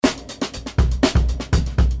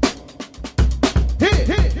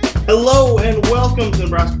Hello and welcome to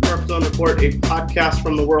Nebraska Prep Zone Report, a podcast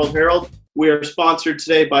from the World Herald. We are sponsored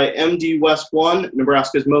today by MD West One,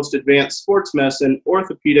 Nebraska's most advanced sports medicine,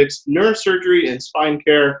 orthopedics, neurosurgery, and spine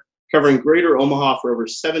care, covering Greater Omaha for over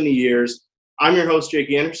 70 years. I'm your host, Jake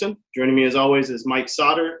Anderson. Joining me as always is Mike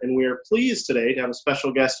Sauter, and we are pleased today to have a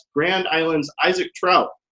special guest, Grand Island's Isaac Trout.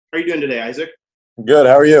 How are you doing today, Isaac? Good.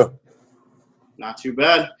 How are you? Not too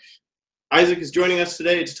bad. Isaac is joining us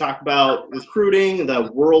today to talk about recruiting, the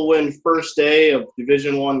whirlwind first day of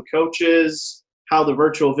Division I coaches, how the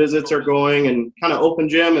virtual visits are going, and kind of open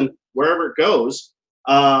gym and wherever it goes.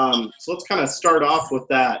 So let's kind of start off with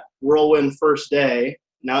that whirlwind first day.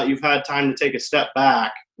 Now that you've had time to take a step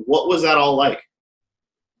back, what was that all like?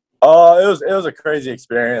 It was a crazy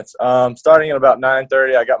experience. Starting at about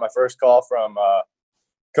 9:30, I got my first call from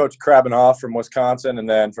Coach Krabbenhoff from Wisconsin, and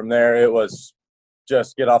then from there it was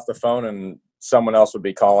just get off the phone and someone else would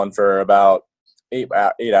be calling for about eight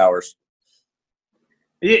hours.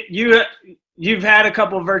 You've had a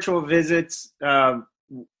couple of virtual visits,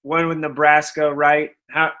 one with Nebraska, right?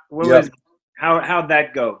 How'd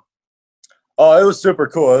that go? Oh, it was super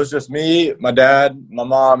cool. It was just me, my dad, my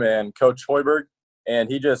mom, and Coach Hoiberg, and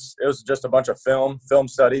it was just a bunch of film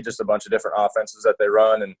study, just a bunch of different offenses that they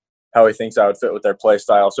run and how he thinks I would fit with their play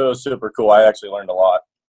style. So it was super cool. I actually learned a lot.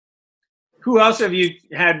 Who else have you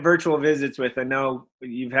had virtual visits with? I know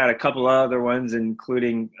you've had a couple of other ones,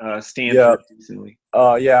 including Stanford recently.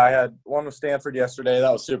 I had one with Stanford yesterday.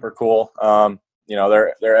 That was super cool.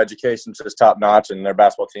 Their education's just top notch, and their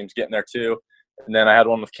basketball team's getting there too. And then I had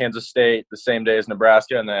one with Kansas State the same day as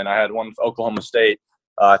Nebraska, and then I had one with Oklahoma State,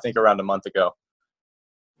 I think around a month ago.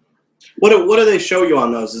 What do they show you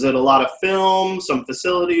on those? Is it a lot of film, some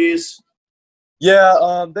facilities?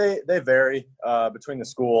 Yeah, they vary between the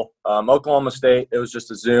school. Oklahoma State, it was just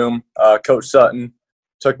a Zoom. Coach Sutton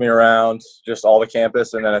took me around just all the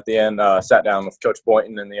campus, and then at the end sat down with Coach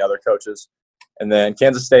Boynton and the other coaches. And then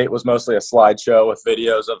Kansas State was mostly a slideshow with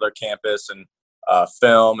videos of their campus and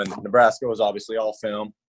film, and Nebraska was obviously all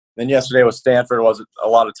film. Then yesterday with Stanford was a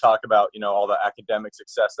lot of talk about, all the academic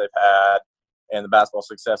success they've had and the basketball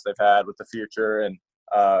success they've had with the future, and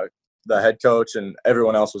the head coach and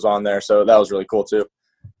everyone else was on there. So that was really cool too.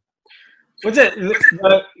 What's it?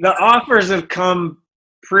 The offers have come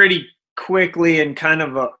pretty quickly and kind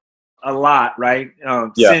of a lot, right?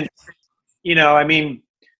 Since,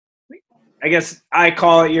 I guess I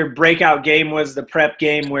call it your breakout game was the prep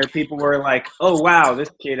game where people were like, oh, wow, this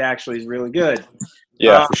kid actually is really good.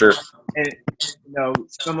 Yeah, for sure. And,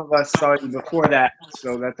 some of us saw you before that,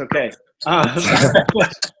 so that's okay.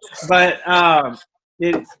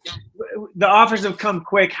 The offers have come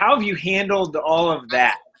quick. How have you handled all of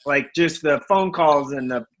that? Like just the phone calls and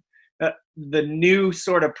the new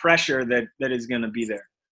sort of pressure that is going to be there.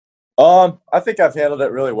 I think I've handled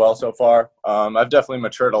it really well so far. I've definitely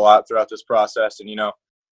matured a lot throughout this process, and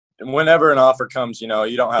whenever an offer comes, you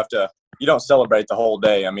don't celebrate the whole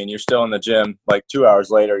day. I mean, you're still in the gym like 2 hours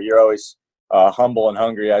later. You're always humble and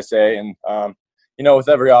hungry, I say, and with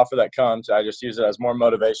every offer that comes, I just use it as more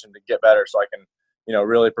motivation to get better, so I can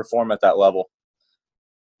really perform at that level.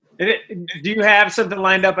 Do you have something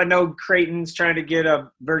lined up? I know Creighton's trying to get a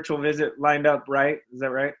virtual visit lined up, right? Is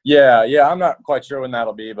that right? Yeah. I'm not quite sure when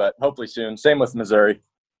that'll be, but hopefully soon. Same with Missouri.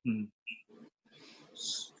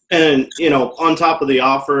 And, on top of the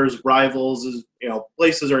offers, rivals,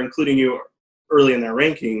 places are including you early in their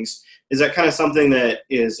rankings. Is that kind of something that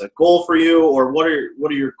is a goal for you, or what are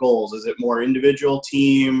your goals? Is it more individual,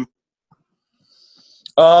 team?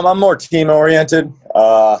 I'm more team-oriented,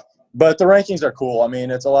 but the rankings are cool. I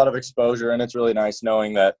mean, it's a lot of exposure, and it's really nice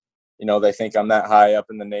knowing that, they think I'm that high up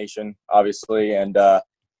in the nation, obviously. And, I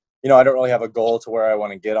don't really have a goal to where I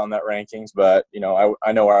want to get on that rankings, but,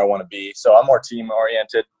 I know where I want to be. So I'm more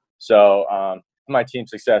team-oriented. So my team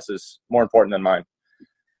success is more important than mine.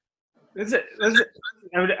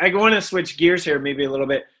 I want to switch gears here maybe a little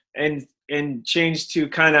bit and change to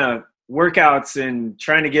kind of workouts and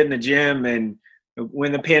trying to get in the gym. And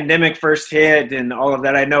when the pandemic first hit and all of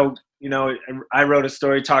that, I know, I wrote a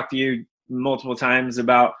story, talked to you multiple times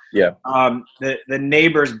about the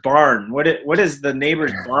neighbor's barn. What does the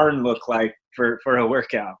neighbor's barn look like for a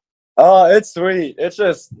workout? Oh, it's sweet. It's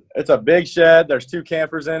a big shed. There's 2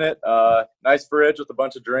 campers in it. Nice fridge with a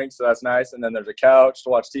bunch of drinks, so that's nice. And then there's a couch to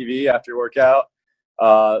watch TV after you work out.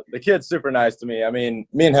 The kid's super nice to me. I mean,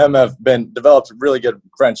 me and him have developed a really good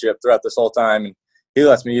friendship throughout this whole time, and he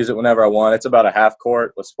lets me use it whenever I want. It's about a half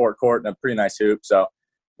court with sport court and a pretty nice hoop. So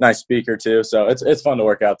nice speaker too. So it's fun to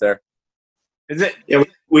work out there. Is it? Yeah,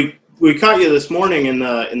 we caught you this morning in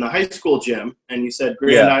the high school gym, and you said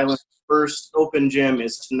Grand Island's first open gym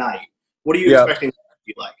is tonight. What are you expecting it to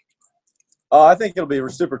be like? I think it'll be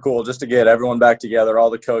super cool just to get everyone back together, all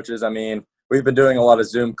the coaches. I mean, we've been doing a lot of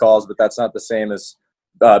Zoom calls, but that's not the same as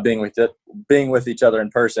being with each other in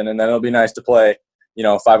person. And then it'll be nice to play,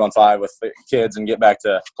 5-on-5 with the kids and get back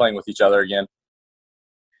to playing with each other again.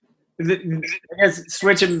 I guess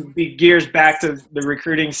switching the gears back to the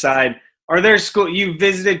recruiting side, are there you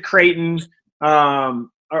visited Creighton?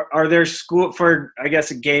 Are there school for, I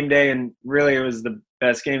guess, a game day, and really it was the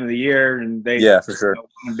best game of the year, and they for sure won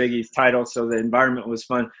the Big East title, so the environment was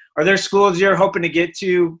fun. Are there schools you're hoping to get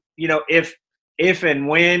to? If and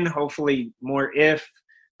when, hopefully more if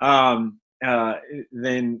than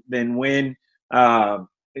when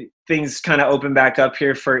things kind of open back up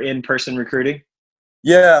here for in-person recruiting.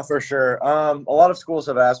 Yeah, for sure. A lot of schools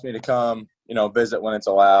have asked me to come, visit when it's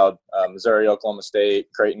allowed. Missouri, Oklahoma State,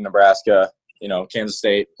 Creighton, Nebraska, Kansas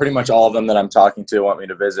State. Pretty much all of them that I'm talking to want me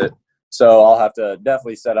to visit. So I'll have to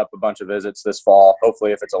definitely set up a bunch of visits this fall,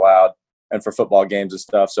 hopefully if it's allowed, and for football games and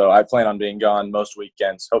stuff. So I plan on being gone most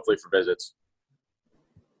weekends, hopefully for visits.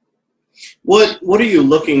 What are you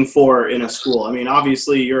looking for in a school? I mean,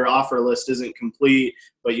 obviously your offer list isn't complete,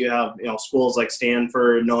 but you have schools like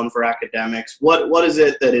Stanford known for academics. What is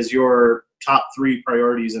it that is your top 3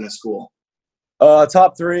 priorities in a school?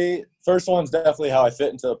 Top 3. First one's definitely how I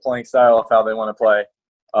fit into the playing style of how they want to play.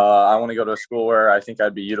 I want to go to a school where I think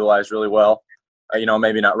I'd be utilized really well.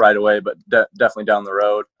 Maybe not right away, but definitely down the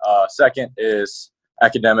road. Second is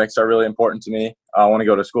academics are really important to me. I want to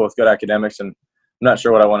go to school with good academics, and I'm not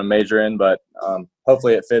sure what I want to major in, but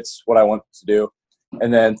hopefully it fits what I want to do.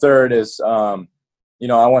 And then third is, I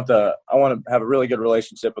want to have a really good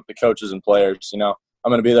relationship with the coaches and players. I'm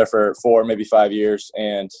going to be there for 4, maybe 5 years,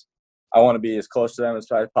 and I want to be as close to them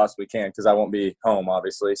as I possibly can because I won't be home,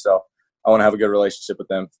 obviously. So I want to have a good relationship with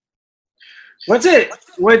them. What's it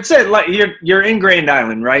like? You're in Grand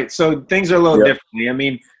Island, right? So things are a little differently. I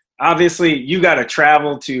mean, obviously you got to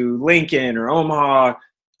travel to Lincoln or Omaha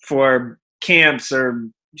for camps or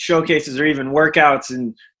showcases or even workouts,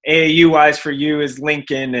 and AAU wise for you is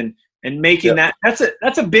Lincoln and making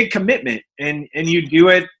that's a big commitment, and you do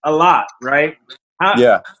it a lot, right?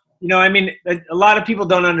 I mean, a lot of people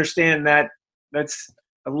don't understand that that's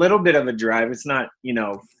a little bit of a drive. It's not,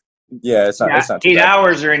 it's not 8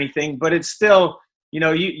 hours or anything, but it's still,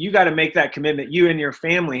 you got to make that commitment. You and your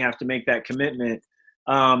family have to make that commitment.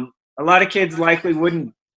 A lot of kids likely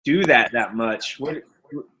wouldn't do that much.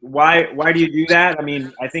 Why do you do that? I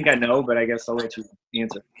mean, I think I know, but I guess I'll let you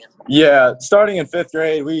answer. Yeah, starting in 5th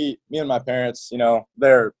grade, me and my parents,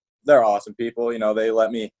 they're awesome people. They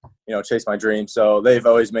let me, chase my dreams. So they've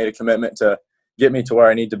always made a commitment to get me to where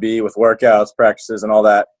I need to be with workouts, practices, and all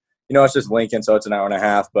that. It's just Lincoln, so it's an hour and a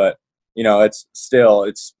half, but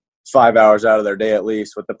it's 5 hours out of their day at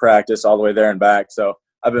least with the practice all the way there and back. So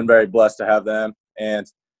I've been very blessed to have them, and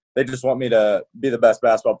they just want me to be the best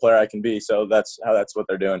basketball player I can be. So that's what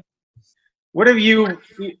they're doing. What have you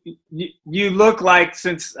look like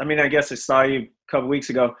since, I guess I saw you a couple weeks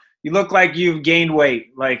ago. You look like you've gained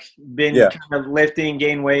weight, like been kind of lifting,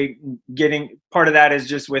 gain weight, getting part of that is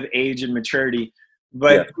just with age and maturity.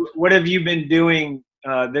 But what have you been doing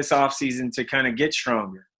this off season to kind of get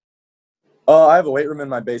stronger? I have a weight room in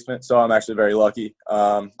my basement, so I'm actually very lucky.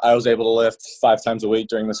 I was able to lift 5 times a week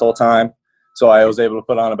during this whole time. So I was able to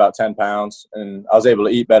put on about 10 pounds, and I was able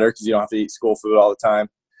to eat better because you don't have to eat school food all the time.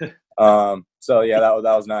 That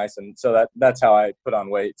was nice. And so that's how I put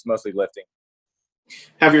on weight. It's mostly lifting.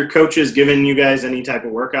 Have your coaches given you guys any type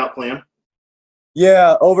of workout plan?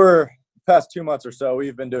 Yeah, over the past 2 months or so,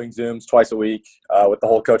 we've been doing Zooms twice a week with the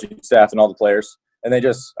whole coaching staff and all the players. And they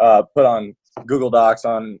just put on Google Docs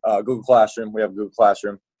on Google Classroom. We have Google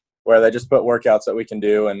Classroom where they just put workouts that we can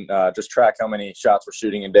do and just track how many shots we're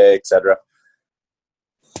shooting a day, et cetera.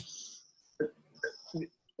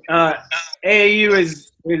 AAU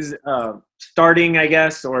is starting, I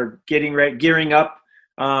guess, or gearing up.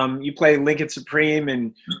 You play Lincoln Supreme,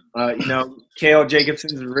 and Cale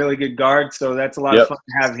Jacobson's a really good guard, so that's a lot of fun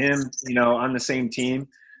to have him, on the same team.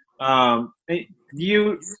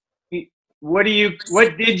 What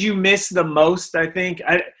did you miss the most? I think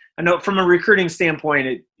I know from a recruiting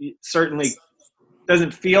standpoint, it certainly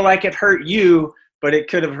doesn't feel like it hurt you, but it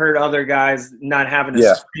could have hurt other guys not having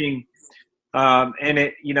a spring. And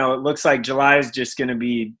it looks like July is just going to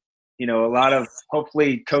be, a lot of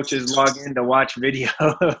hopefully coaches log in to watch video.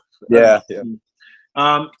 What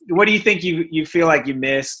do you think you feel like you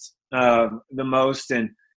missed the most, and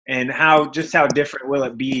how different will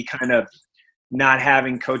it be kind of not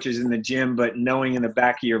having coaches in the gym, but knowing in the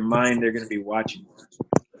back of your mind they're going to be watching?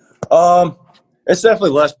 It's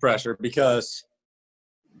definitely less pressure because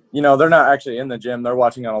they're not actually in the gym. They're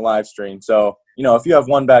watching on a live stream. So, if you have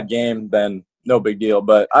one bad game, then no big deal.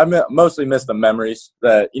 But I mostly miss the memories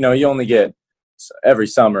that, you only get every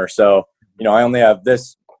summer. So, I only have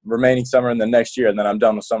this remaining summer and the next year, and then I'm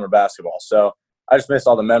done with summer basketball. So I just miss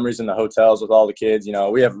all the memories in the hotels with all the kids.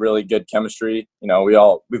 We have really good chemistry. We've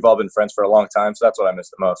all been friends for a long time. So that's what I miss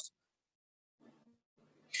the most.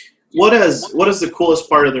 What is the coolest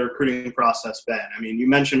part of the recruiting process been? I mean, you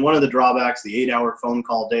mentioned one of the drawbacks, the 8-hour phone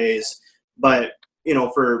call days, but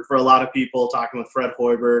for a lot of people, talking with Fred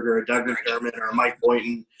Hoiberg or Doug McDermott or Mike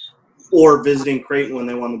Boynton, or visiting Creighton when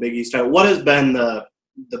they won the Big East title, what has been the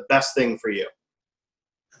best thing for you?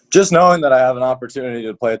 Just knowing that I have an opportunity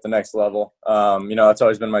to play at the next level. That's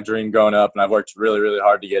always been my dream growing up, and I've worked really, really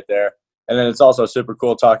hard to get there. And then it's also super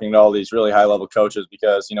cool talking to all these really high-level coaches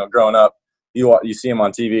because, growing up, you see them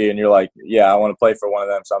on TV and you're like, yeah, I want to play for one of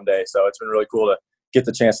them someday. So it's been really cool to get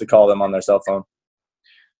the chance to call them on their cell phone.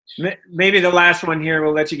 Maybe the last one here,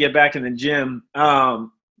 we'll let you get back in the gym,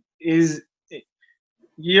 is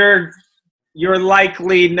you're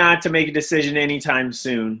likely not to make a decision anytime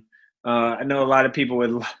soon. I know a lot of people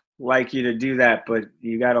would like you to do that, but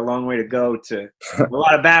you got a long way to go to a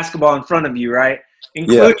lot of basketball in front of you, right?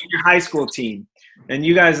 Including your high school team. And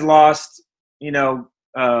you guys lost,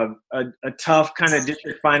 a tough kind of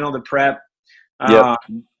district final to Prep.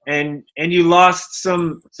 And you lost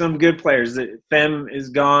some good players. Fem is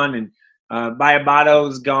gone and Bayabato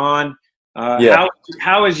is gone.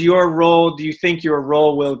 How is your role? Do you think your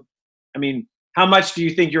role will – how much do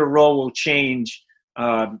you think your role will change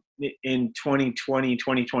in 2020,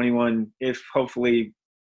 2021 if hopefully,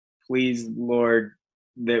 please, Lord,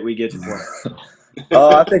 that we get to play?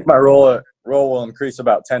 I think my role will increase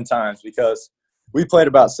about 10 times because we played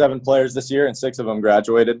about 7 players this year and 6 of them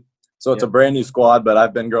graduated. So it's a brand new squad, but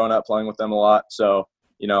I've been growing up playing with them a lot. So,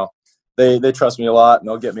 they trust me a lot and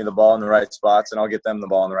they'll get me the ball in the right spots and I'll get them the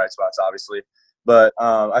ball in the right spots, obviously. But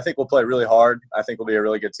I think we'll play really hard. I think we'll be a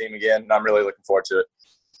really good team again, and I'm really looking forward to it.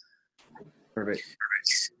 Perfect.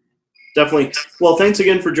 Definitely. Well, thanks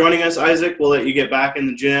again for joining us, Isaac. We'll let you get back in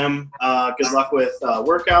the gym. Good luck with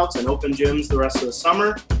workouts and open gyms the rest of the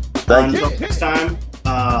summer. Thank you. Until next time,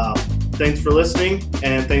 thanks for listening,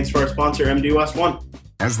 and thanks for our sponsor, MD West One.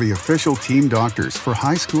 As the official team doctors for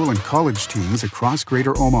high school and college teams across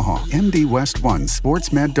Greater Omaha, MD West One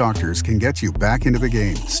Sports Med Doctors can get you back into the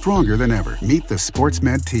game stronger than ever. Meet the Sports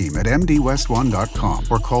Med team at mdwest1.com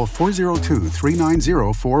or call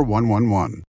 402-390-4111.